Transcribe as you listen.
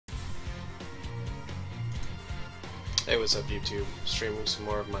Hey, what's up YouTube? Streaming some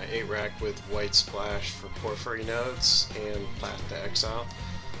more of my 8-rack with white splash for porphyry nodes and path to exile.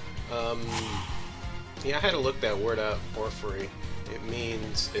 Yeah, I had to look that word up, porphyry. It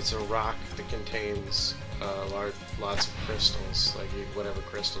means it's a rock that contains lots of crystals, like whatever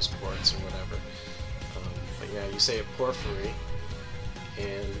crystals, quartz or whatever. But yeah, you say it porphyry,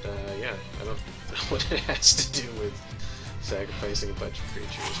 and yeah, I don't know what it has to do with sacrificing a bunch of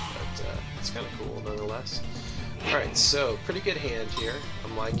creatures, but it's kind of cool nonetheless. Alright, so pretty good hand here.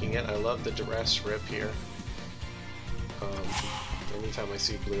 I'm liking it. I love the duress rip here. Anytime I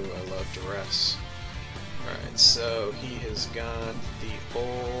see blue, I love duress. Alright, so he has got the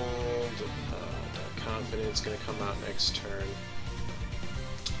old confidence going to come out next turn.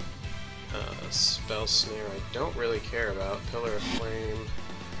 Spell snare I don't really care about. Pillar of flame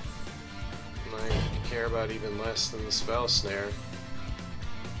I care about even less than the spell snare.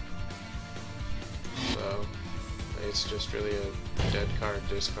 So it's just really a dead card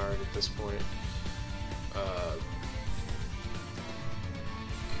discard at this point.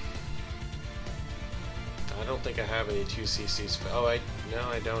 I don't think I have any 2cc spells. Oh, no,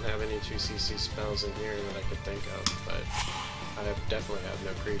 I don't have any 2cc spells in here that I could think of, but I definitely have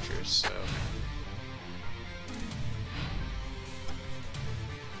no creatures, so.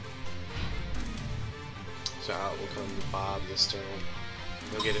 So out will come Bob this turn.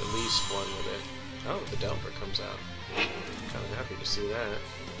 He'll get at least one with it. Oh, the Delver comes out. Kind of happy to see that.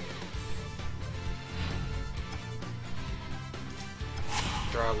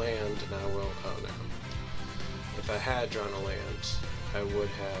 Draw land, and I will. Oh no. If I had drawn a land, I would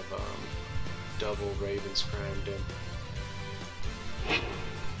have double Raven's Crimed him.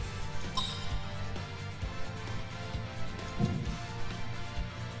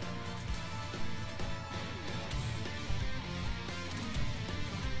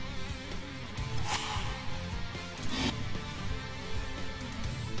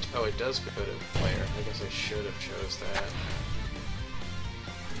 Oh, it does go to player. I guess I should have chose that.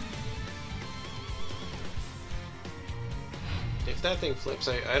 If that thing flips,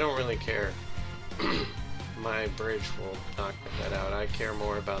 I don't really care. My bridge will knock that out. I care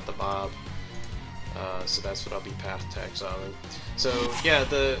more about the Bob, so that's what I'll be path to exiling. So yeah,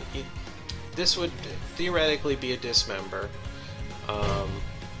 this would theoretically be a dismember.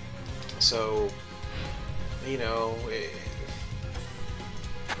 So you know.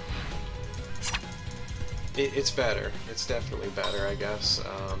 It's better. It's definitely better, I guess.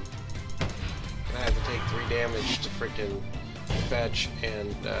 I have to take 3 damage to freaking fetch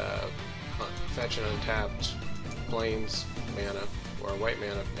and fetch an untapped Blaine's mana or white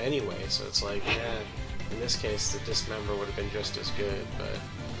mana anyway. So it's like, yeah. In this case, the dismember would have been just as good, but.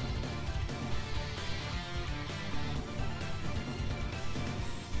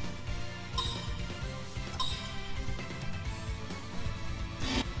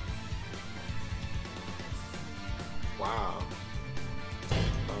 Wow.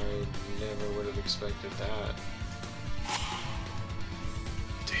 I never would have expected that.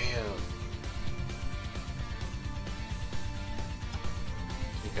 Damn.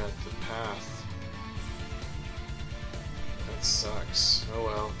 You got the path. That sucks. Oh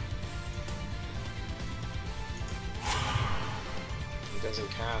well. He doesn't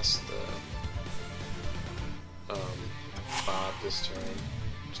cast the Bob this turn.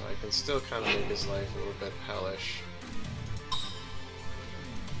 So I can still kind of make his life a little bit hellish.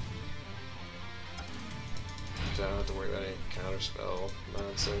 I don't have to worry about any counterspell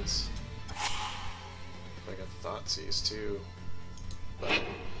nonsense. I got the Thoughtseize too. But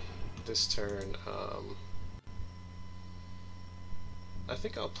this turn, I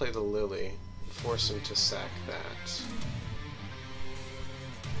think I'll play the Lily and force him to sack that.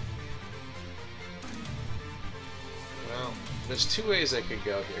 Well, there's 2 ways I could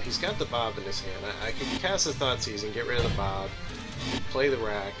go here. He's got the Bob in his hand. I could cast the Thoughtseize and get rid of the Bob, play the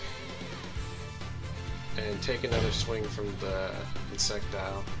rack, and take another swing from the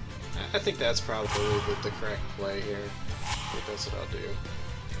Insectile. I think that's probably the correct play here. I think that's what I'll do.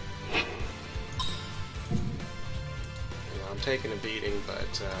 You know, I'm taking a beating,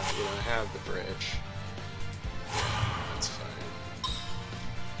 but you know, I have the bridge. Yeah, that's fine.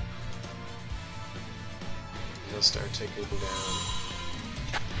 He'll start taking me down.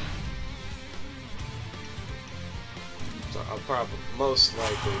 So I'll probably most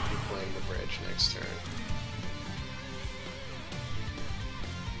likely be playing the bridge next turn.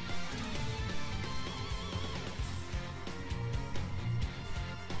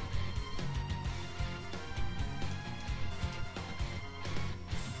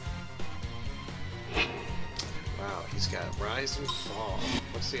 He's got Rise and Fall.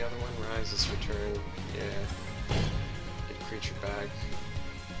 What's the other one? Rise is Return. Yeah. creature back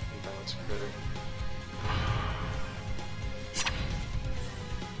and bounce a critter.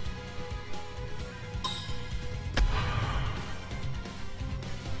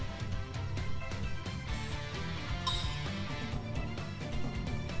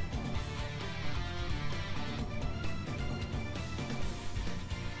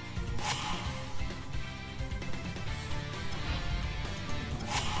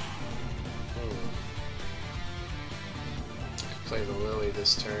 Play the Lily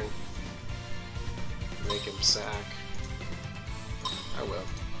this turn. Make him sack. I will.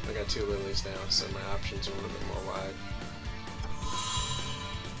 I got 2 Lilies now, so my options are a little bit more wide.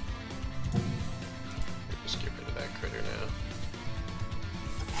 Just get rid of that critter now.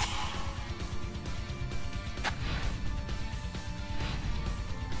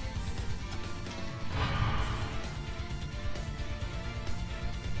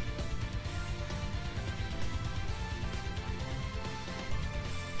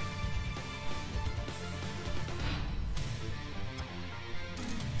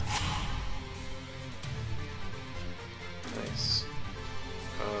 Nice.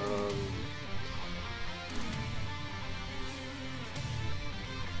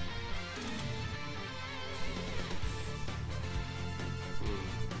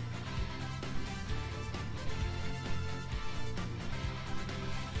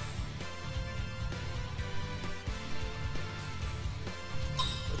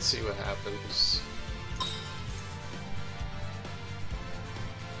 Let's see what happens.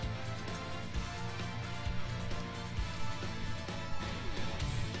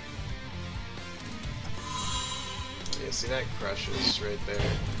 Yeah, see that crushes right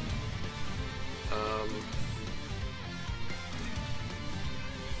there.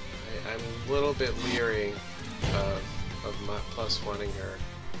 I'm a little bit leery of my +1ing her,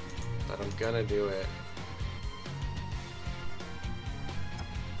 but I'm gonna do it.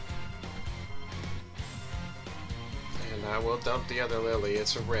 And I will dump the other Lily.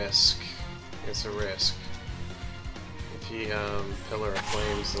 It's a risk. It's a risk. If he Pillar of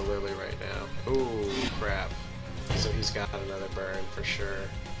Flames the Lily right now. Ooh, crap. So he's got another burn for sure.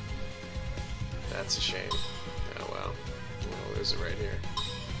 That's a shame. Oh well. We'll lose it right here.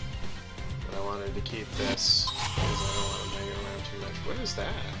 But I wanted to keep this because I don't want to bang it around too much. What is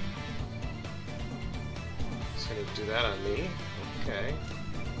that? He's gonna do that on me? Okay.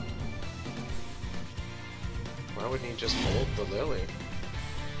 Why wouldn't he just hold the Lily?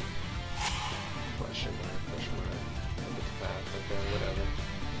 Question mark, question mark. Look at the path. Okay, whatever.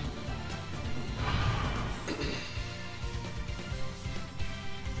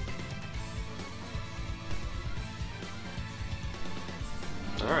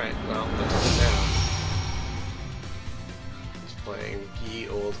 Alright, well, let's put it down. He's playing ye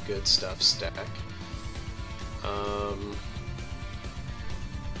old Goodstuffs deck. I'm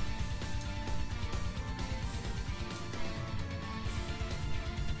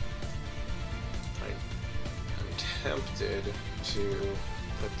tempted to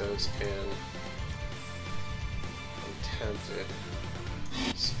put those in. I'm tempted.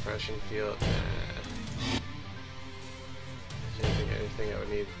 Suppression field, anything I would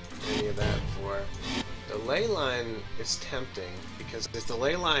need any of that for. The ley line is tempting because if the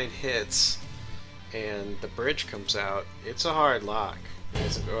ley line hits and the bridge comes out, it's a hard lock.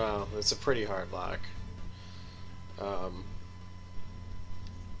 Well, it's a pretty hard lock.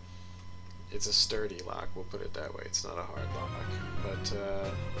 It's a sturdy lock, we'll put it that way. It's not a hard lock, but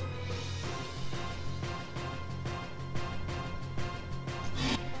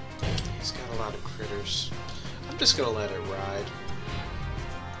he's got a lot of critters. I'm just gonna let it ride.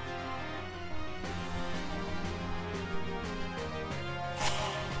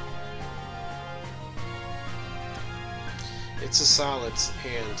 It's a solid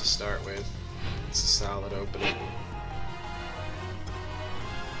hand to start with. It's a solid opening.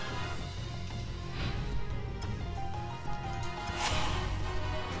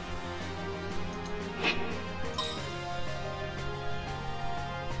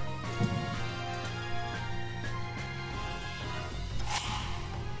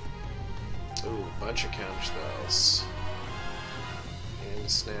 Ooh, bunch of counter spells. And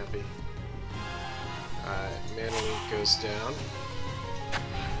snappy. Alright, Mana Leak goes down.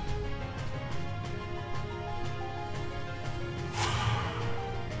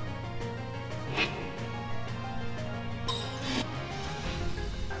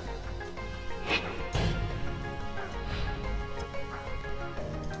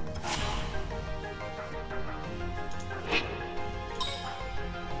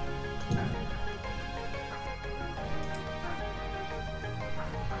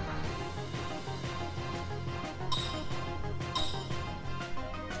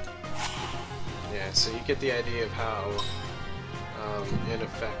 Yeah, so you get the idea of how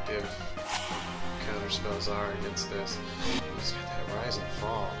ineffective counterspells are against this. He's got that rise and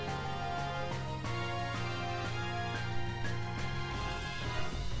fall.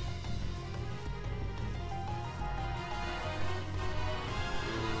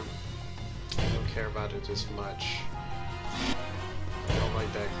 I don't care about it as much. I don't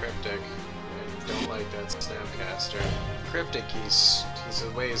like that cryptic. I don't like that snapcaster. Cryptic, he's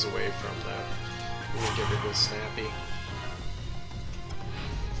a ways away from that. I'm gonna get rid of the snappy.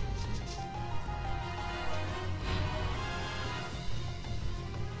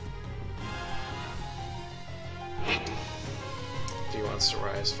 If he wants to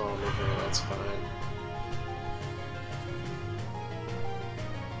rise fall me here, that's fine.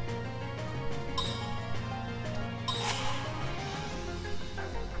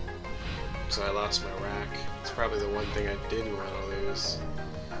 So I lost my rack. It's probably the one thing I didn't want to lose.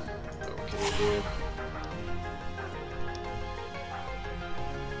 But what can you do?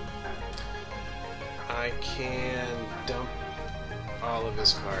 I can dump all of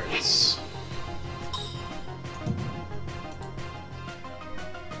his cards.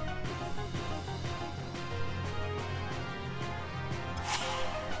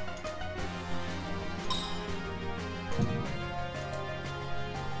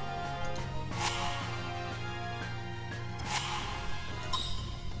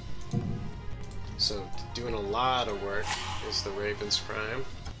 So, doing a lot of work is the Raven's Crime.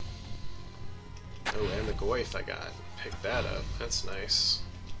 Oh, and the Goyf I got. Picked that up. That's nice.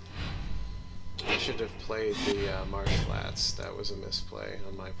 I should have played the Marsh Flats. That was a misplay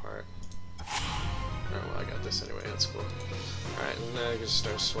on my part. Alright, well, I got this anyway. That's cool. Alright, and now I can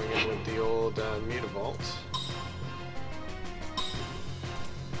start swinging with the old Mutavault.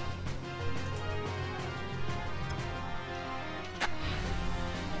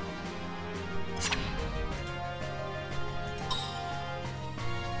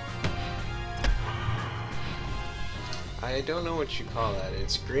 I don't know what you call that.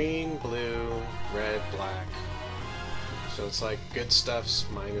 It's green, blue, red, black. So it's like Goodstuffs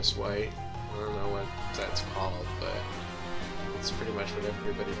minus white. I don't know what that's called, but it's pretty much what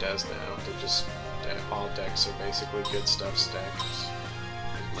everybody does now. All decks are basically Goodstuffs decks.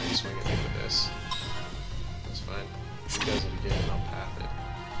 I might swing at me with this. That's fine. If he does it again, I'll path it.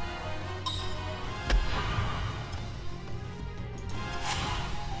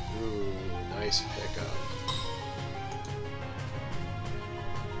 Ooh, nice pickup.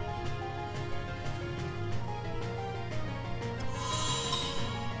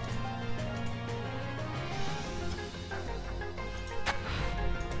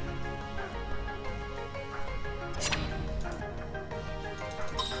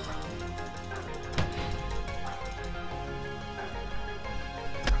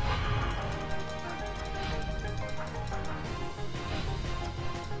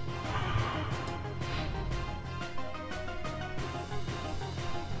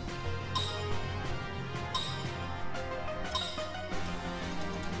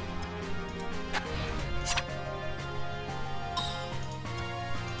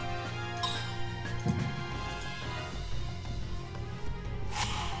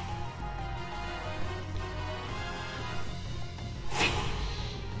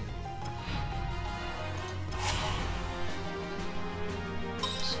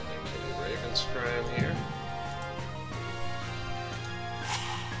 Crime here.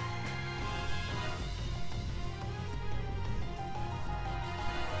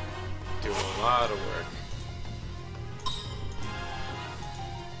 Doing a lot of work.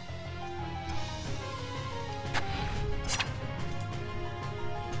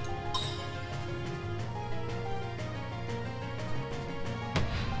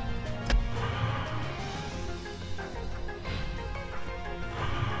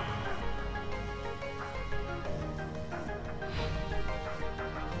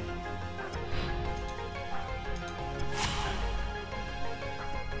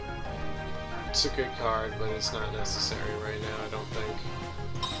 It's a good card, but it's not necessary right now, I don't think.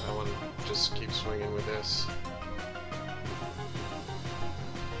 I want to just keep swinging with this.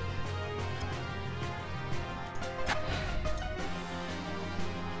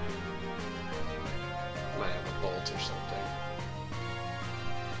 Might have a bolt or something.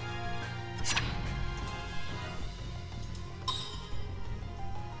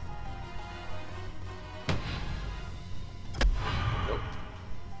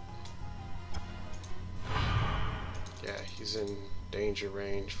 He's in danger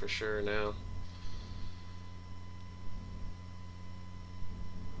range for sure now.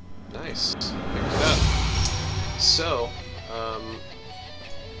 Nice. Picked it up. So,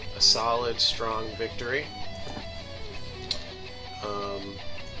 a solid, strong victory. I'll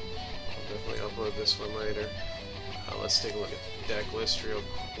definitely upload this one later. Let's take a look at the deck list real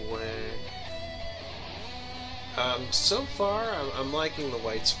quick. So far, I'm liking the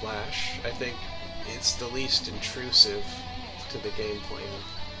White Splash. I think it's the least intrusive to the game plan.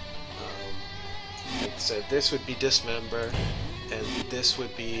 Like I said, this would be Dismember, and this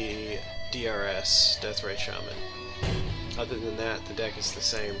would be DRS, Deathray Shaman. Other than that, the deck is the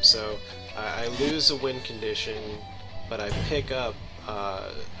same. So I lose a win condition, but I pick up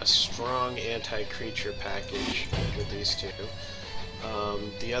a strong anti-creature package with these two.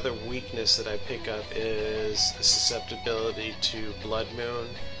 The other weakness that I pick up is susceptibility to Blood Moon,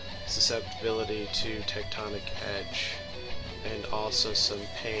 susceptibility to Tectonic Edge, and also some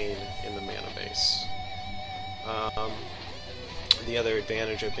pain in the mana base. The other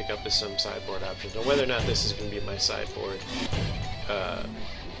advantage I pick up is some sideboard options. Now, whether or not this is going to be my sideboard,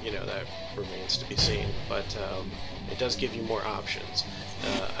 you know, that remains to be seen, but it does give you more options.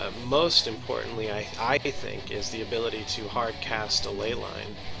 Most importantly, I think, is the ability to hard cast a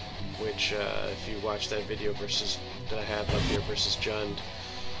Leyline, which, if you watch that video that I have up here versus Jund,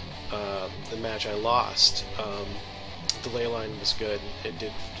 the match I lost, the Leyline was good. It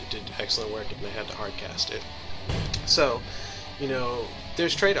did excellent work, and I had to hard cast it. So, you know,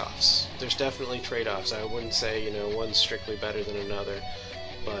 there's trade-offs. There's definitely trade-offs. I wouldn't say, you know, one's strictly better than another,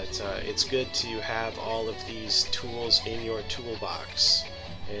 but it's good to have all of these tools in your toolbox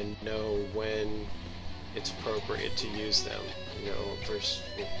and know when it's appropriate to use them, you know, versus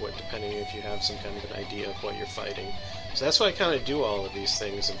depending if you have some kind of an idea of what you're fighting. So that's why I kind of do all of these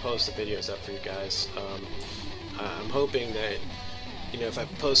things and post the videos up for you guys. I'm hoping that, you know, if I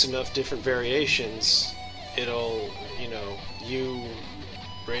post enough different variations, it'll, you know, you,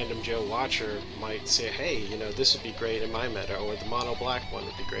 random Joe watcher, might say, hey, you know, this would be great in my meta, or the mono black one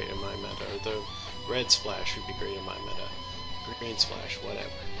would be great in my meta, or the red splash would be great in my meta, green splash, whatever.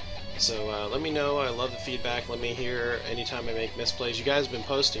 So let me know. I love the feedback. Let me hear anytime I make misplays. You guys have been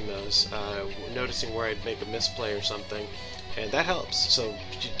posting those, noticing where I'd make a misplay or something, and that helps. So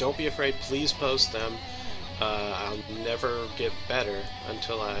don't be afraid. Please post them. I'll never get better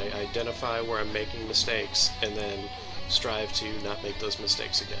until I identify where I'm making mistakes and then strive to not make those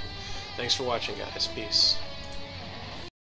mistakes again. Thanks for watching, guys. Peace.